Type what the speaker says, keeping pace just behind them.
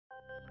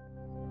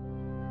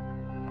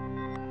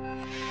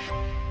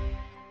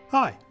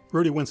Hi,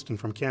 Rudy Winston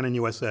from Canon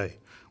USA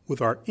with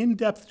our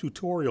in-depth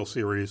tutorial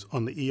series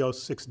on the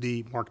EOS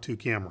 6D Mark II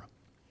camera.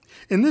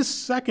 In this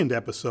second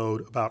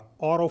episode about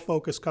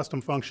autofocus custom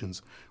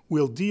functions,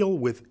 we'll deal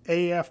with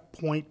AF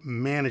point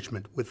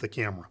management with the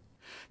camera.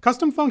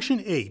 Custom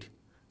function 8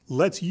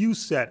 lets you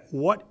set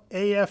what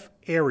AF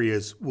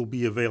areas will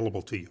be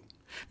available to you.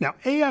 Now,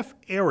 AF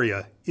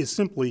area is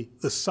simply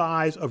the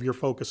size of your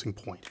focusing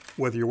point,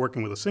 whether you're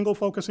working with a single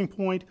focusing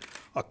point,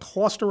 a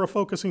cluster of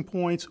focusing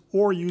points,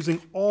 or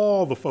using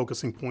all the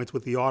focusing points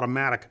with the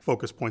automatic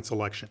focus point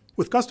selection.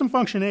 With custom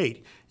function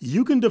 8,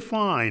 you can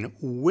define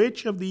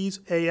which of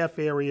these AF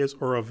areas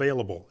are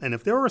available, and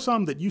if there are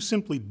some that you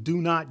simply do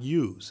not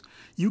use,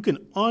 you can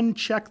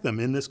uncheck them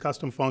in this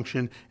custom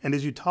function, and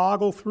as you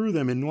toggle through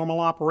them in normal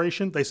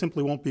operation, they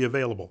simply won't be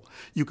available.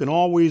 You can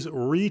always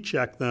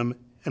recheck them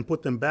and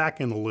put them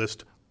back in the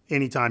list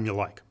anytime you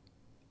like.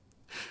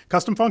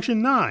 Custom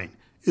function 9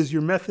 is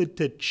your method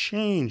to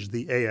change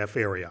the AF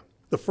area.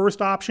 The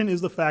first option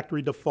is the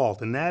factory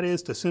default, and that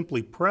is to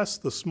simply press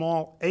the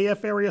small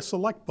AF area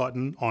select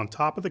button on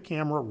top of the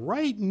camera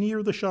right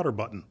near the shutter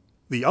button.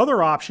 The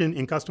other option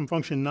in custom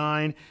function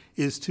 9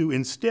 is to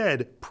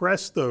instead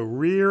press the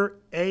rear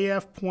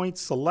AF point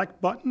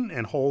select button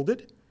and hold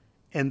it,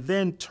 and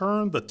then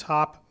turn the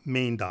top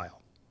main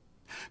dial.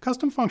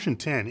 Custom function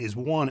 10 is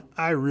one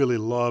I really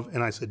love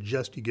and I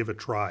suggest you give a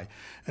try,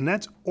 and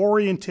that's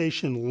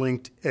orientation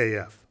linked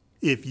AF.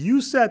 If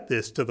you set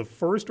this to the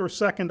first or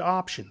second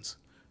options,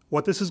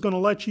 what this is going to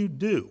let you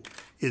do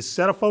is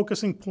set a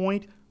focusing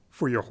point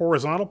for your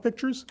horizontal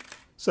pictures,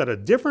 set a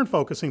different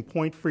focusing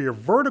point for your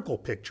vertical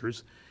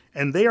pictures,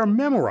 and they are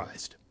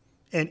memorized.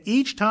 And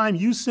each time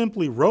you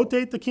simply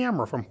rotate the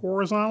camera from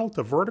horizontal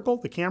to vertical,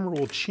 the camera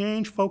will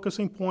change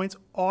focusing points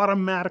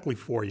automatically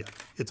for you.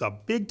 It's a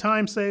big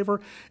time saver,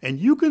 and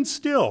you can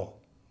still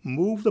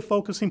move the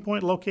focusing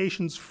point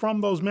locations from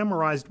those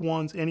memorized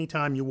ones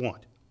anytime you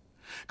want.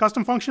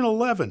 Custom function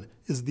 11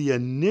 is the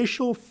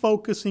initial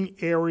focusing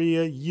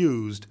area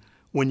used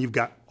when you've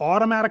got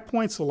automatic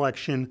point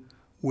selection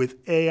with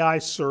AI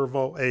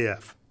servo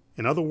AF.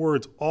 In other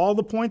words, all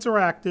the points are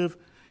active.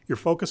 You're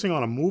focusing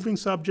on a moving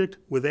subject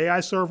with AI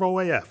servo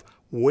AF.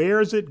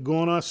 Where's it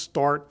gonna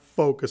start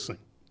focusing?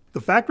 The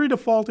factory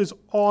default is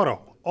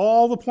auto.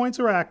 All the points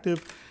are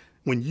active.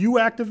 When you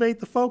activate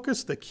the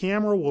focus, the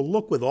camera will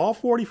look with all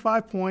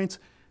 45 points,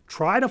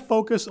 try to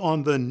focus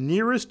on the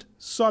nearest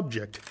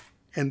subject,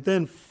 and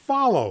then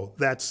follow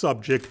that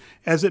subject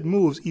as it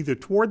moves either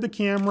toward the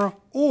camera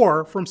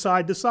or from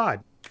side to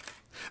side.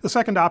 The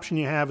second option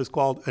you have is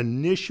called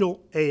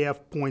initial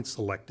AF point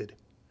selected.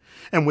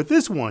 And with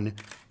this one,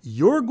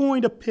 you're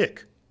going to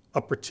pick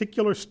a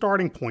particular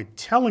starting point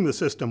telling the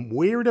system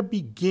where to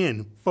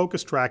begin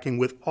focus tracking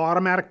with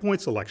automatic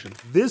point selection.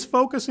 This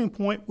focusing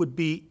point would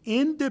be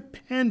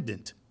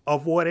independent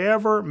of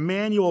whatever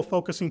manual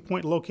focusing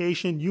point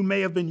location you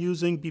may have been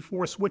using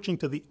before switching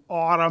to the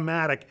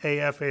automatic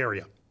AF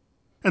area.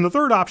 And the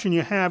third option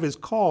you have is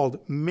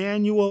called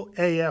manual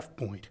AF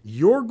point.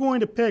 You're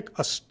going to pick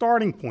a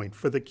starting point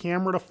for the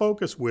camera to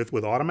focus with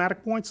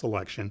automatic point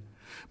selection,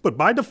 but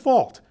by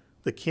default,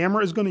 the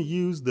camera is going to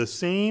use the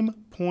same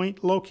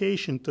point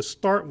location to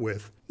start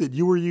with that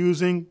you were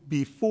using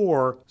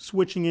before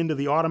switching into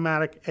the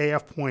automatic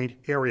AF point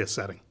area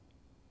setting.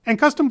 And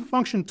custom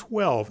function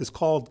 12 is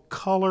called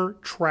color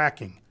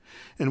tracking.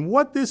 And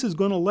what this is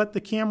going to let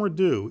the camera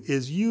do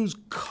is use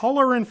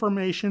color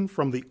information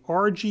from the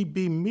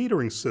RGB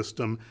metering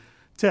system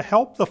to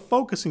help the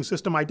focusing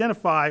system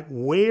identify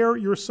where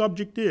your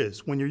subject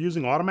is when you're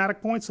using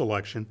automatic point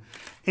selection,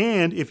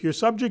 and if your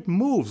subject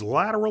moves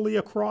laterally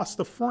across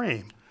the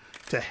frame,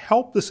 to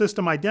help the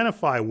system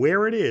identify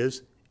where it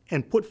is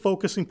and put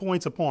focusing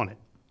points upon it.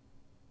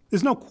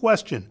 There's no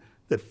question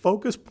that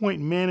focus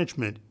point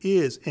management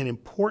is an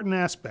important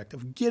aspect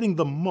of getting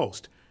the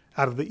most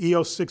out of the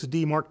EOS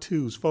 6D Mark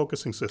II's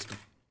focusing system.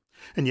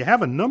 And you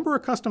have a number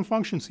of custom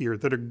functions here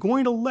that are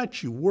going to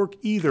let you work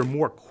either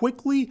more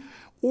quickly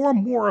or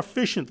more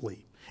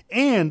efficiently,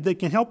 and they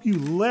can help you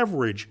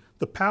leverage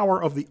the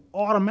power of the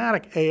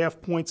automatic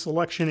AF point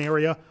selection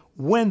area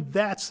when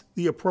that's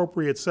the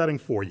appropriate setting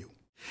for you.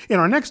 In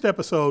our next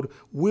episode,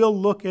 we'll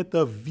look at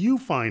the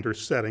viewfinder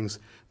settings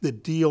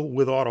that deal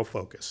with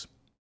autofocus.